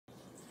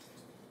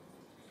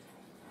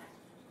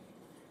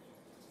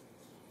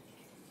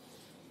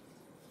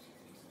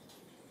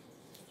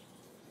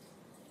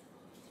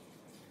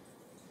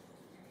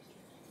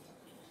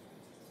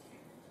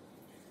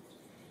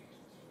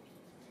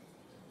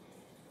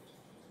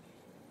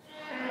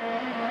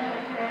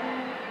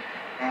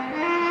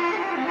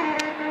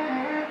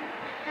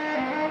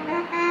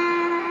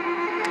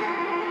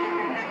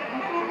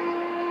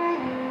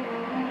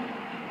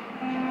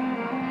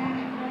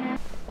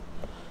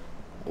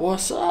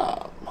What's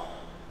up?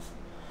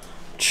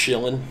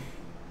 Chilling.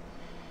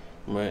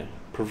 My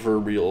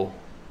proverbial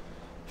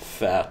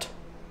fat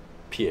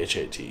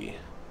PHAT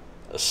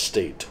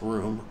estate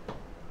room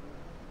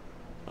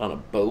on a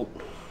boat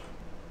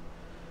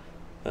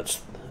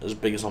that's as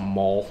big as a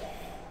mall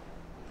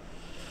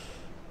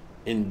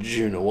in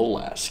Juneau,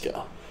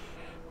 Alaska.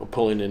 We're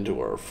pulling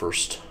into our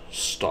first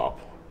stop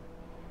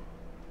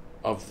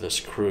of this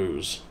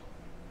cruise,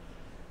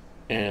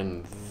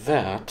 and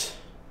that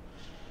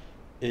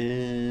is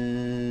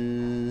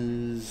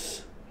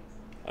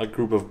a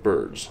group of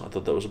birds. I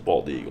thought that was a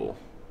bald eagle.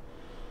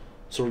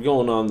 So we're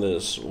going on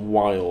this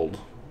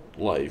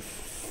wildlife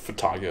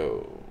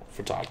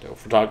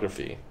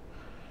photography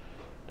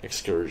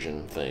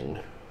excursion thing,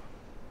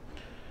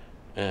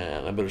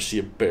 and I better see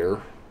a bear,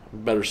 I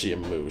better see a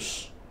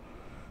moose,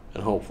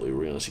 and hopefully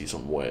we're gonna see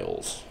some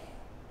whales.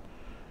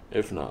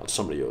 If not,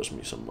 somebody owes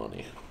me some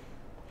money.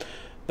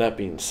 That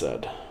being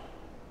said,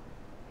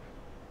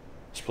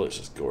 this place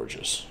is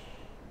gorgeous.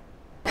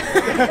 We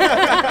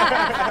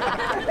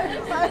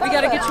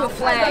gotta get you a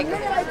flag.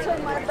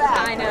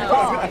 I know.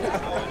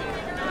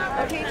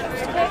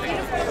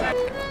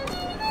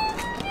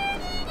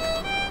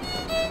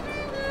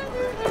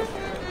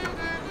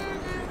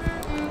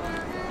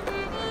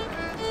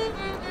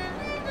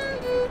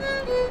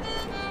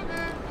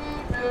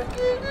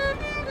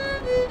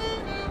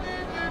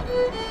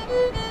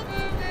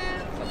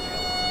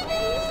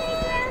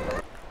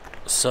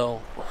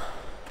 So,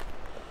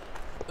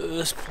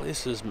 this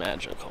place is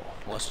magical.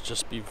 Let's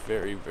just be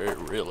very, very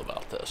real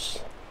about this.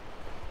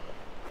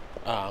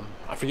 I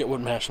forget what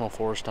national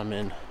forest I'm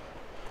in. It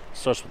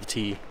starts with a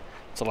T.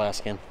 It's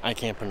Alaskan. I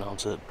can't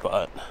pronounce it,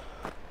 but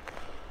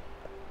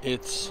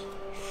it's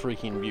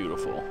freaking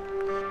beautiful.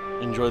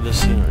 Enjoy this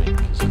scenery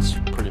because it's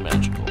pretty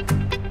magical.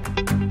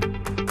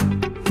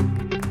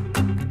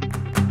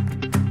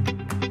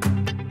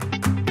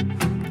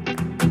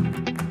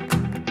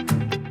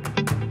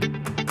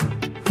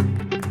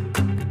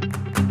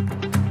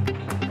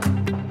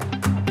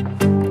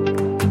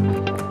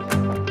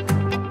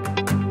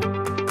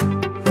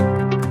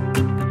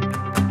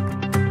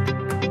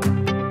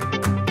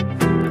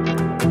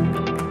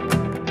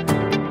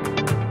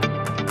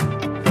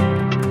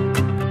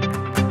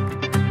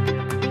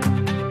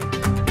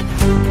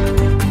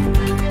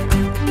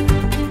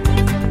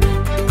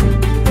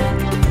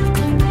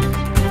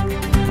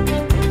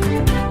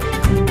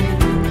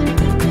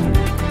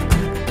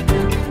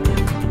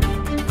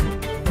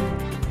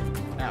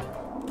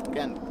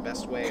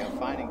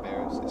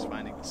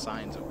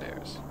 Signs of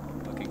bears,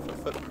 looking for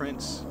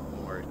footprints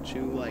or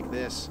chew like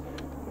this,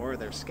 or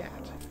they're scat.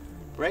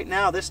 Right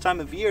now, this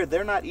time of year,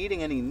 they're not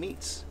eating any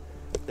meats.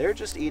 They're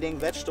just eating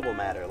vegetable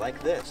matter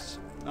like this.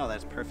 Oh,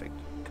 that's perfect.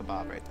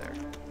 Kebab right there.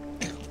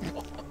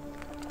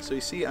 So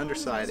you see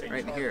underside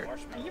right here.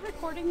 Are you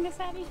recording this,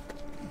 Abby?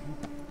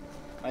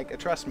 Like,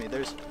 trust me,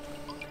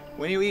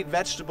 when you eat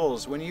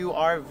vegetables, when you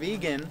are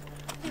vegan,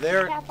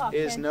 there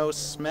is no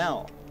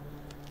smell.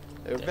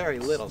 There's very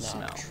little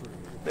smell.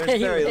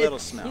 There's very little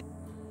smell.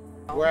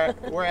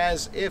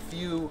 Whereas if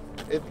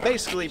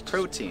basically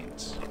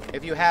proteins,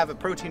 if you have a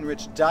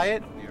protein-rich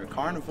diet, you're a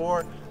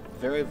carnivore,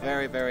 very,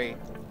 very, very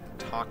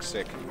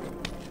toxic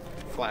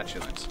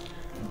flatulence.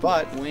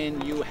 But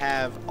when you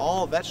have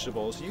all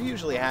vegetables, you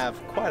usually have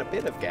quite a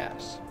bit of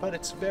gas, but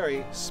it's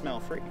very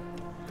smell-free.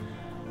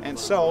 And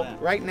so,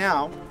 right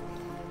now,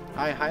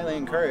 I highly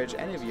encourage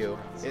any of you,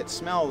 it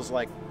smells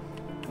like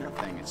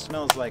nothing. It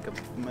smells like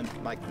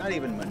not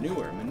even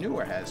manure.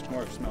 Manure has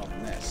more smell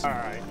than this. All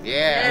right.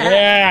 Yeah.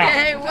 Yeah.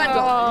 Hey,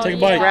 what? Take a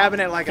bite. Grabbing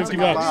it like it's a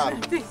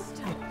kebab. You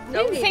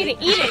didn't say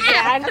to eat it,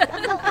 Dad.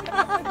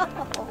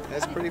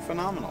 That's pretty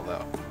phenomenal,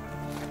 though.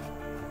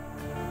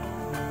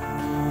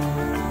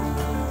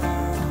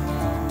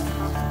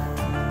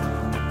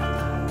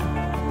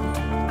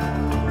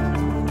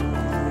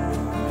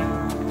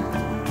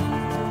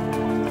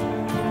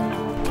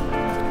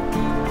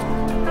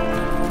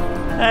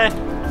 Hey.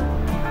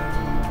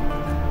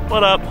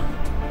 What up?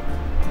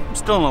 I'm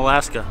still in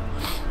Alaska.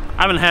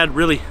 I haven't had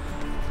really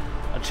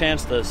a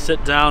chance to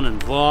sit down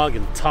and vlog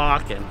and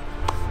talk and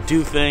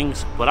do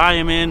things, but I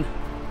am in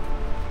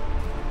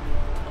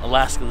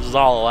Alaska. This is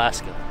all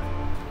Alaska.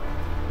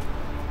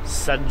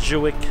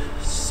 Sedgwick,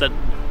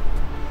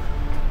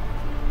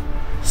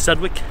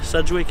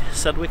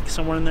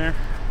 somewhere in there.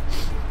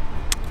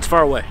 It's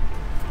far away.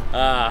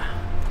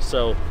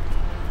 So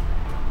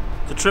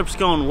the trip's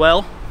going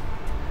well.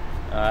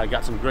 I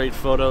got some great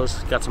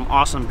photos, got some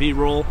awesome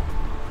B-roll.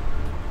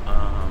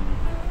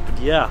 But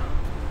yeah,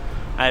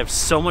 I have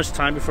so much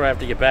time before I have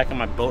to get back on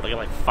my boat. I got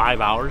like 5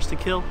 hours to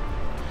kill.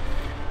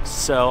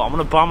 So I'm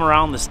gonna bum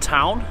around this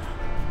town.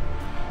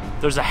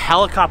 There's a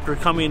helicopter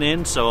coming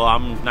in, so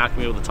I'm not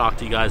gonna be able to talk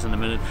to you guys in a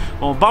minute. I'm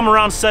gonna bum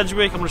around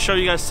Sedgwick. I'm gonna show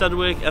you guys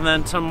Sedgwick, and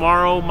then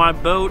tomorrow my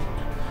boat,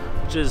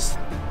 which is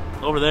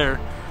over there,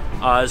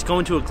 is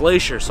going to a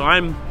glacier. So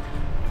I'm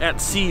at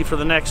sea for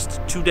the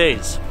next 2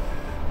 days.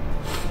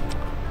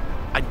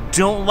 I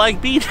don't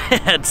like being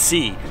at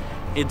sea.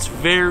 It's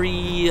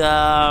very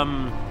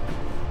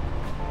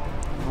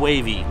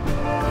wavy.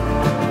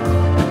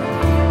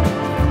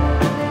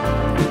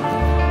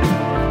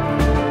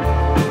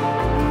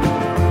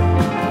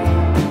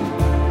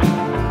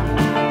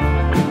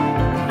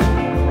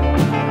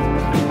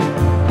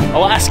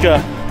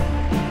 Alaska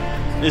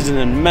is an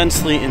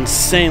immensely,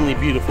 insanely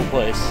beautiful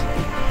place,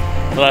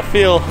 but I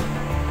feel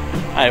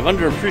I have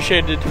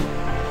underappreciated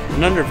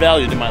and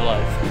undervalued in my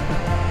life.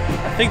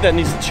 I think that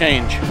needs to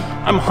change.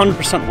 I'm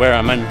 100% aware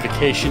I'm in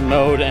vacation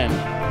mode and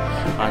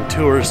on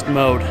tourist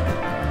mode,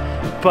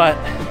 but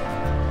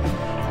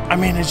I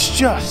mean, it's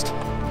just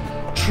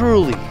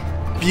truly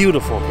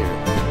beautiful here.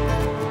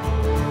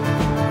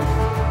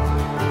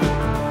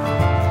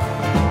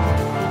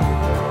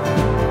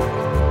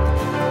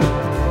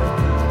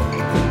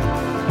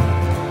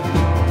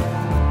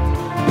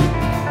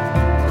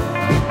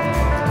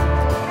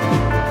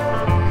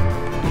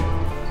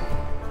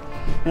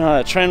 You know,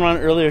 that train run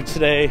earlier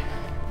today,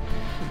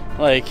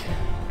 like,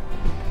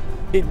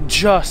 it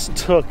just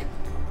took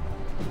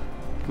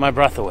my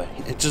breath away.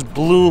 It just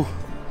blew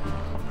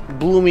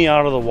me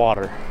out of the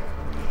water.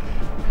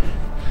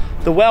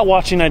 The whale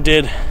watching I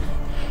did,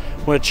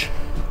 which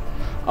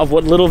of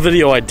what little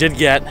video I did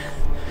get,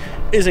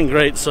 isn't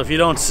great. So if you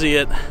don't see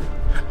it,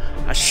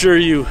 I assure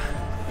you,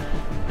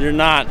 you're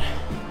not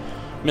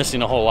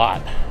missing a whole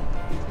lot.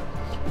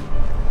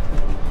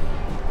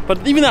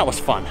 But even that was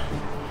fun.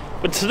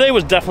 But today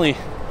was definitely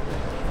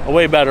a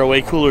way better,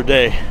 way cooler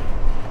day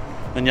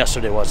than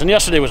yesterday was. And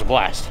yesterday was a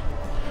blast.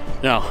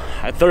 No,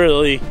 I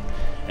thoroughly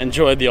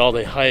enjoyed the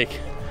all-day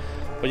hike.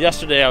 But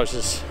yesterday I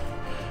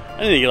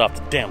need to get off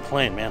the damn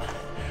plane, man.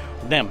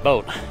 The damn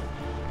boat.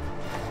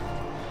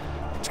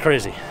 It's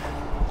crazy.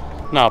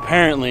 Now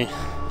apparently,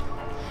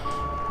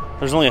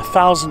 there's only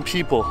 1,000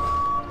 people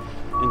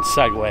in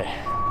Segway.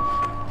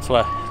 That's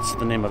why it's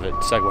the name of it,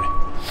 Segway.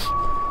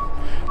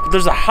 But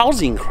there's a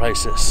housing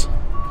crisis.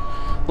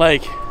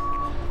 Like,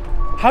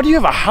 how do you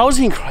have a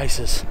housing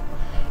crisis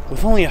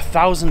with only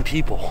 1,000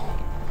 people?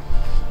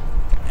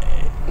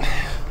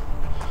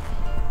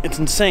 It's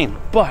insane.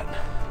 But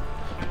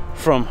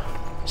from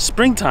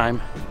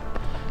springtime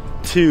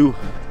to,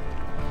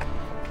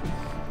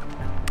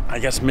 I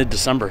guess,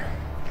 mid-December,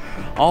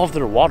 all of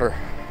their water,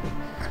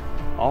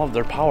 all of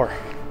their power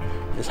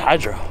is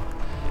hydro.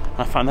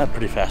 I find that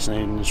pretty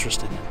fascinating and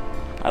interesting.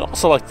 I'd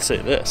also like to say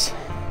this,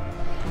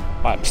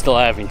 why I'm still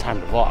having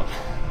time to vlog.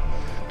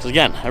 Because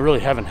again, I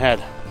really haven't had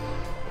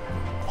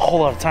a whole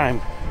lot of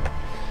time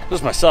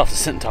just myself to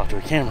sit and talk to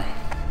a camera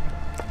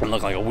and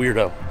look like a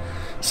weirdo,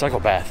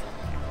 psychopath.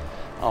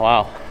 Oh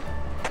wow,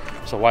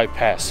 there's a White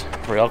Pass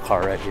rail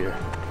car right here.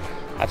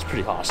 That's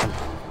pretty awesome.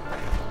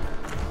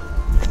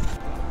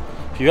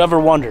 If you ever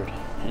wondered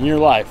in your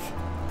life,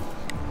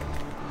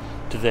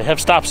 do they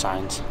have stop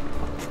signs?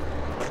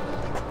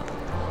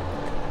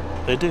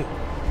 They do.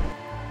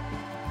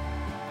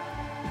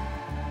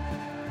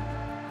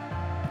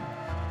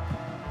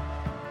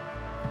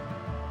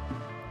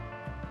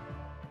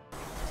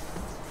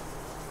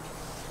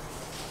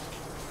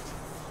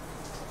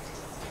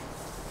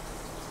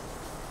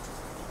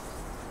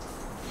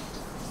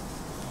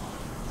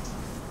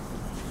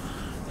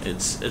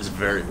 It's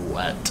very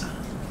wet.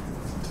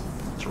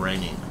 It's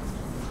raining.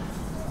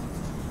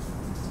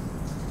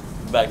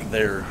 Back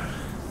there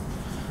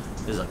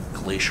is a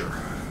glacier,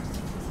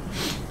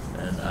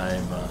 and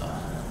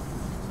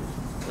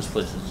this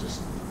place is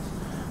just,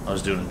 I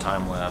was doing a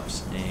time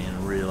lapse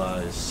and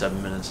realized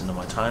 7 minutes into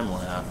my time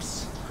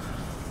lapse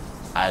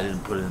I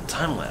didn't put it in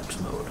time lapse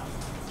mode,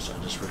 so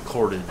I just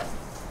recorded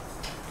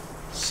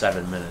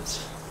 7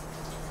 minutes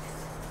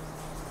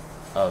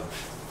of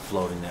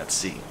floating at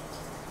sea.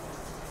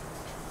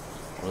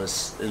 Well,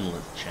 this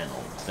inlet channel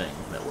thing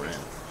that we're in.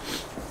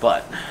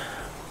 But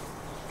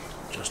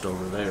just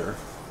over there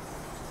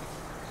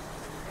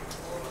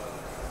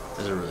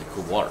is a really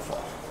cool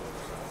waterfall.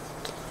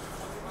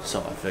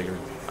 So I figured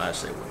I'd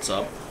say, what's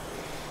up?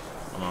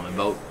 I'm on my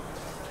boat,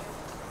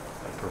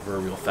 my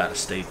proverbial fat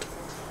estate.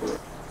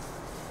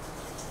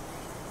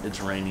 It's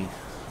rainy,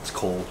 it's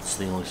cold, it's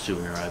the only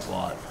souvenir I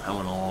bought. I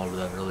went all over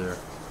that earlier.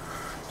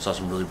 Saw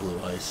some really blue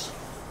ice.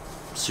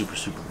 Super,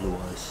 super blue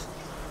ice.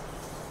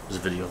 There's a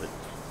video of it,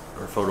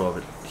 or a photo of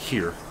it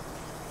here.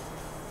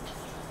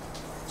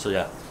 So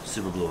yeah,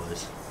 super blue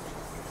ice.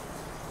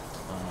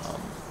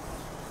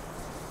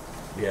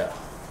 Yeah,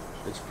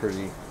 it's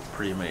pretty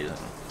amazing.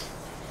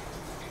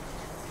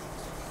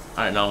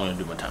 Alright, now I'm going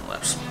to do my time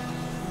lapse.